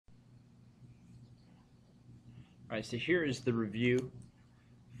Alright, so here is the review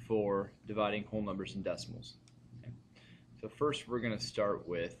for dividing whole numbers and decimals. Okay. So first we're going to start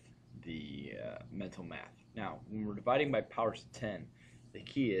with the mental math. Now, when we're dividing by powers of 10, the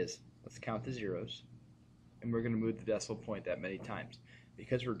key is let's count the zeros, and we're going to move the decimal point that many times.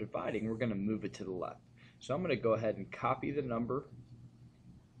 Because we're dividing, we're going to move it to the left. So I'm going to go ahead and copy the number,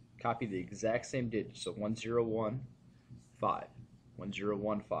 copy the exact same digits. So 1015,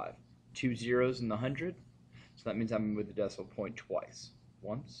 1015, 2 zeros in the 100. So that means I'm going to move the decimal point twice.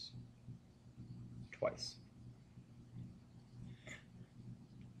 Once, twice.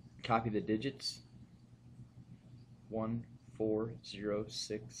 Copy the digits. 1, 4, 0,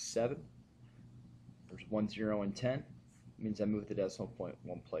 6, 7. There's 1 0 and 10. It means I move the decimal point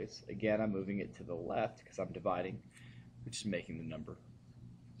one place. Again, I'm moving it to the left because I'm dividing, which is making the number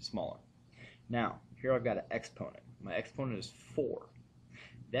smaller. Now, here I've got an exponent. My exponent is 4.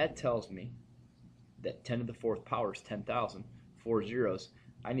 That tells me that 10 to the 4th power is 10,000. 4 zeros.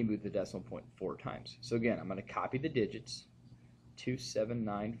 I need to move the decimal point 4 times. So again, I'm going to copy the digits.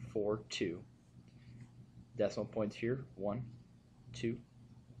 27942. Decimal points here. 1, 2,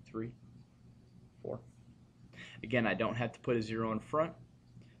 3, 4. Again, I don't have to put a 0 in front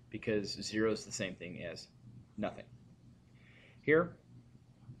because 0 is the same thing as nothing. Here,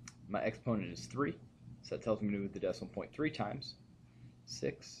 my exponent is 3, so that tells me to move the decimal point 3 times.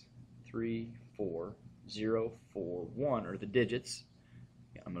 6, 3, 4, 0, 4, 1 are the digits.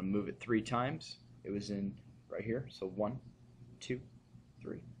 I'm going to move it 3 times. It was in right here, so 1, 2,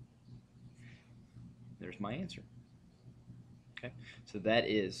 3. There's my answer. Okay, so that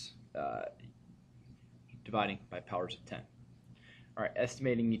is dividing by powers of 10. All right,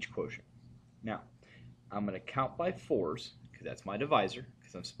 estimating each quotient. Now, I'm going to count by 4s, because that's my divisor,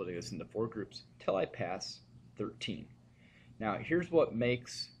 because I'm splitting this into 4 groups, till I pass 13. Now, here's what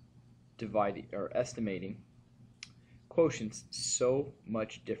makes dividing or estimating quotients so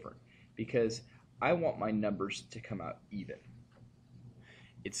much different, because I want my numbers to come out even.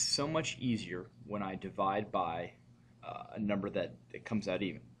 It's so much easier when I divide by a number that comes out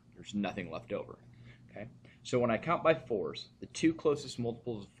even. There's nothing left over. Okay? So when I count by 4s, the 2 closest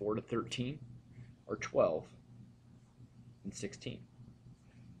multiples of 4 to 13 are 12 and 16.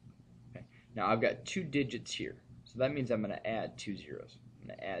 Okay? Now I've got 2 digits here, so that means I'm going to add 2 zeros. I'm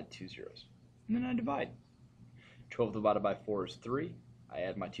going to add 2 zeros. And then I divide. 12 divided by 4 is 3. I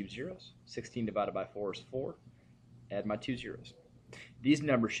add my 2 zeros. 16 divided by 4 is 4. Add my 2 zeros. These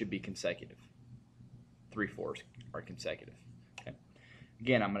numbers should be consecutive. 3 4s are consecutive. Okay?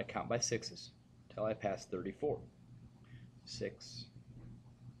 Again, I'm going to count by 6s until I pass 34. 6,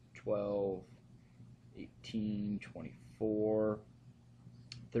 12, 18, 24,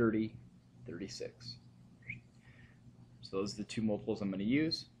 30, 36. So those are the 2 multiples I'm going to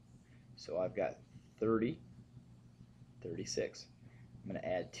use. So I've got 30, 36. I'm going to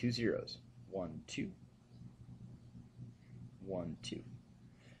add 2 zeros. 1, 2, 1, 2.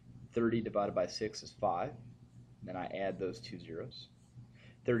 30 divided by 6 is 5. Then I add those 2 zeros.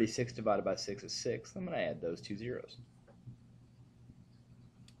 36 divided by 6 is 6. I'm going to add those 2 zeros.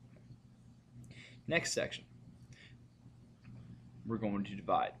 Next section, we're going to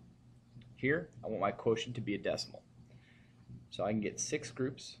divide. Here, I want my quotient to be a decimal. So I can get 6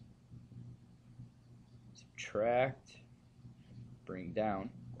 groups, subtract, bring down.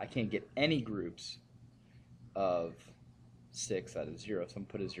 I can't get any groups of 6 out of 0, so I'm going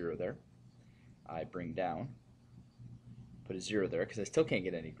to put a 0 there. I bring down, put a 0 there because I still can't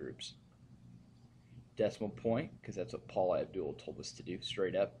get any groups. Decimal point, because that's what Paul Abdul told us to do,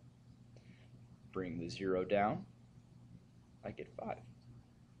 straight up. Bring the 0 down, I get 5.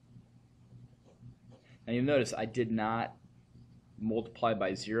 Now you'll notice I did not multiply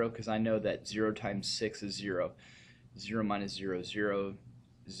by 0 because I know that 0 times 6 is 0. 0 minus 0 is 0.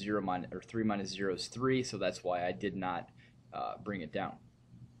 3 minus 0 is 3, so that's why I did not bring it down.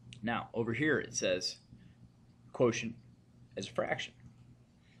 Now, over here it says quotient as a fraction.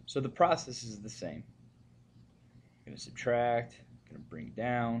 So the process is the same. I'm going to subtract, I'm going to bring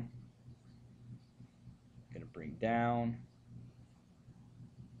down, I'm going to bring down.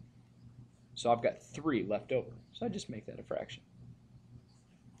 So I've got 3 left over, so I just make that a fraction.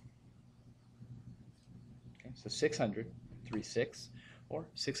 Okay, so 600, 3 6, or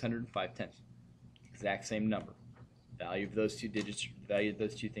 605/10. Exact same number. Value of those 2 digits, value of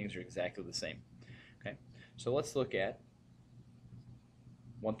those 2 things are exactly the same. Okay, so let's look at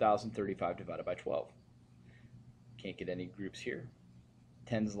 1035 divided by 12. Can't get any groups here.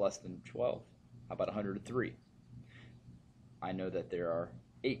 10 is less than 12. How about 103? I know that there are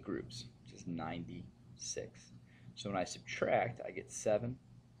 8 groups, which is 96. So when I subtract, I get 7.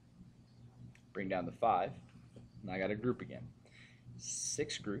 Bring down the 5. and I got a group again.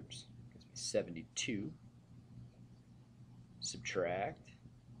 6 groups gives me 72. Subtract.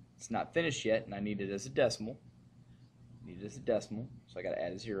 It's not finished yet, and I need it as a decimal. So I got to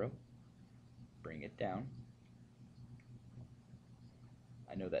add a 0. Bring it down.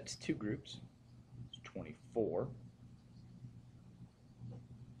 I know that's 2 groups. It's 24.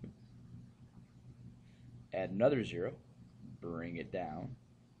 Add another 0. Bring it down.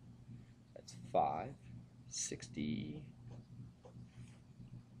 That's 5, 60,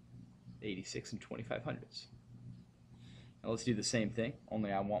 86, and 25 hundredths. Now let's do the same thing,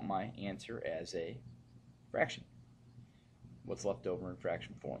 only I want my answer as a fraction. What's left over in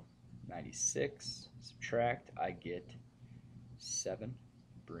fraction form? 96, subtract, I get 7,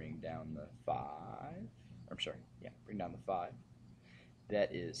 bring down the 5, bring down the 5.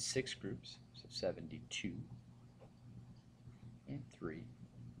 That is 6 groups, so 72, and 3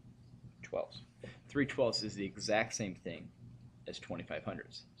 12s. 3 12s is the exact same thing as 25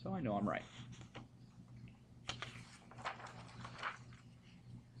 hundredths, so I know I'm right.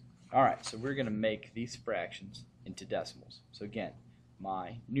 Alright, so we're going to make these fractions into decimals. So again,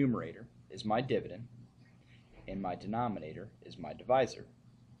 my numerator is my dividend, and my denominator is my divisor.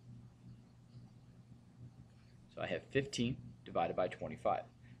 So I have 15 divided by 25.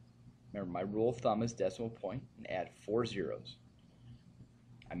 Remember, my rule of thumb is decimal point and add 4 zeros.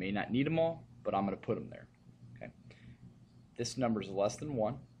 I may not need them all, but I'm going to put them there. Okay. This number is less than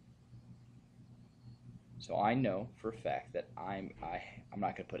 1. So I know for a fact that I'm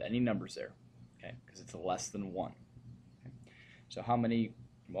not going to put any numbers there, okay, because it's less than 1. Okay. So how many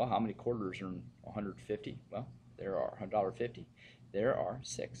quarters are in 150? Well, there are $1.50. There are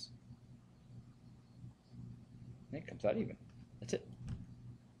 6. And it comes out even. That's it.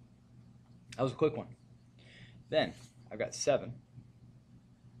 That was a quick one. Then I've got 7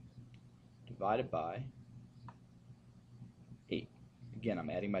 divided by 8. Again, I'm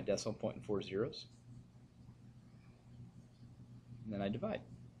adding my decimal point and 4 zeros. And then I divide.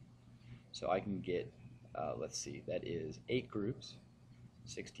 So I can get, let's see, that is 8 groups,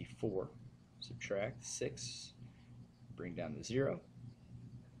 64, subtract 6, bring down the 0,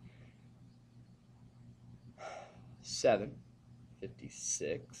 7,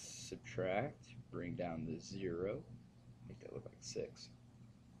 56, subtract, bring down the 0, make that look like 6,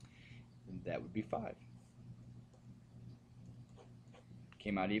 and that would be 5.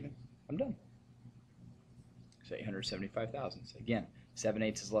 Came out even, I'm done. So 875 thousandths. Again,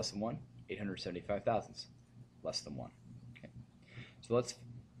 7/8 is less than 1, 875 thousandths less than 1. Okay. So let's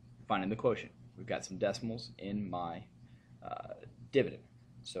find in the quotient. We've got some decimals in my dividend.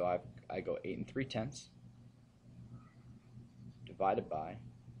 So I go 8 3/10 divided by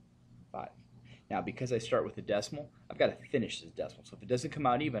 5. Now, because I start with a decimal, I've got to finish this decimal. So if it doesn't come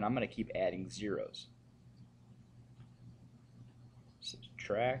out even, I'm going to keep adding zeros.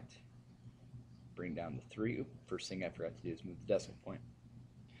 Subtract. Bring down the 3. First thing I forgot to do is move the decimal point.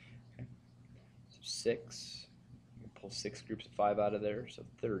 Okay. So 6. You can pull 6 groups of 5 out of there, so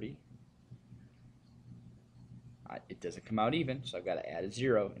 30. It doesn't come out even, so I've got to add a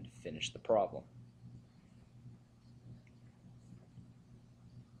 0 and finish the problem.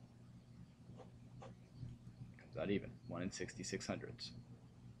 Comes out even, 1 66 hundredths.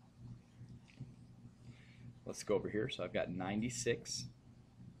 Let's go over here. So I've got 96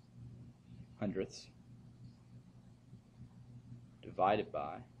 hundredths divided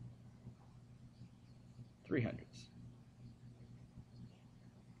by 3 hundredths.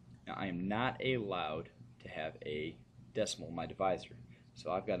 Now I am not allowed to have a decimal in my divisor,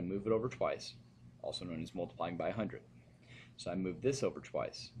 so I've got to move it over twice, also known as multiplying by 100. So I move this over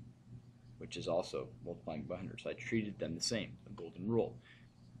twice, which is also multiplying by 100. So I treated them the same, the golden rule.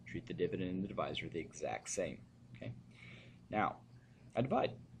 Treat the dividend and the divisor the exact same. Okay. Now I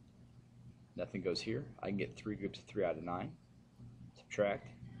divide. Nothing goes here. I can get 3 groups of 3 out of 9. Subtract,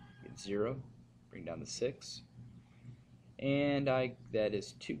 get 0, bring down the 6, and that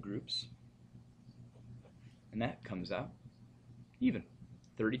is 2 groups, and that comes out even,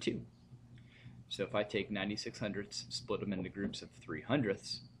 32. So if I take 96 hundredths, split them into groups of 3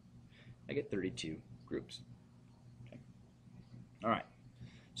 hundredths, I get 32 groups. Okay. All right.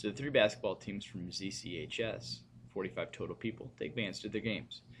 So the 3 basketball teams from ZCHS, 45 total people, take vans to their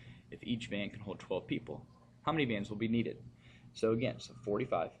games. If each van can hold 12 people, how many vans will be needed? So again,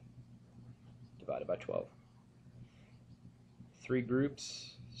 45 divided by 12. 3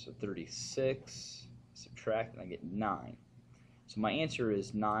 groups, so 36, subtract, and I get 9. So my answer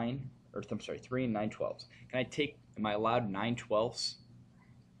is 3 and 9 twelfths. Am I allowed 9 twelfths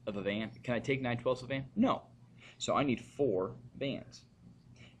of a van? Can I take 9 twelfths of a van? No. So I need 4 vans.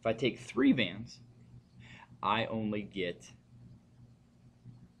 If I take 3 vans, I only get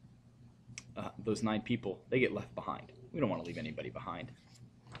those 9 people, they get left behind. We don't want to leave anybody behind.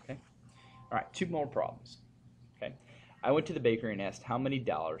 Okay. All right, 2 more problems. Okay. I went to the bakery and asked how many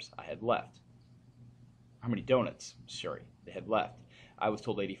dollars I had left. How many donuts, sorry, they had left. I was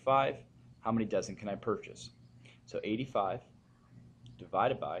told 85. How many dozen can I purchase? So 85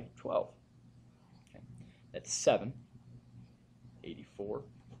 divided by 12. Okay. That's 7. 84.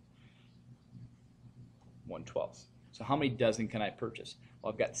 1/12. So how many dozen can I purchase?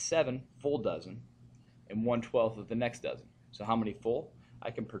 Well, I've got 7 full dozen and 1/12 of the next dozen. So how many full?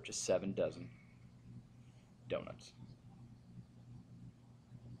 I can purchase 7 dozen donuts.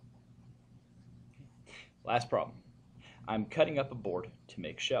 Last problem. I'm cutting up a board to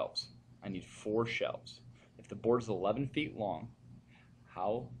make shelves. I need 4 shelves. If the board is 11 feet long,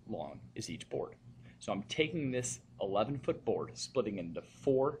 how long is each board? So I'm taking this 11-foot board, splitting it into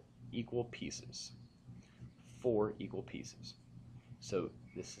 4 equal pieces. 4 equal pieces. So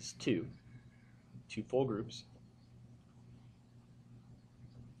this is 2 full groups.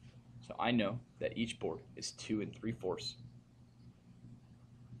 So I know that each board is 2 3/4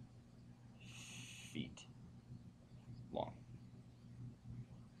 feet long.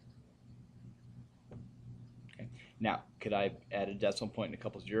 Okay. Now, could I add a decimal point and a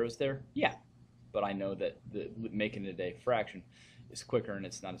couple zeros there? Yeah, but I know that making it a fraction is quicker and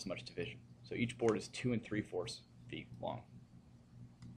it's not as much division. So each board is 2 3/4 feet long.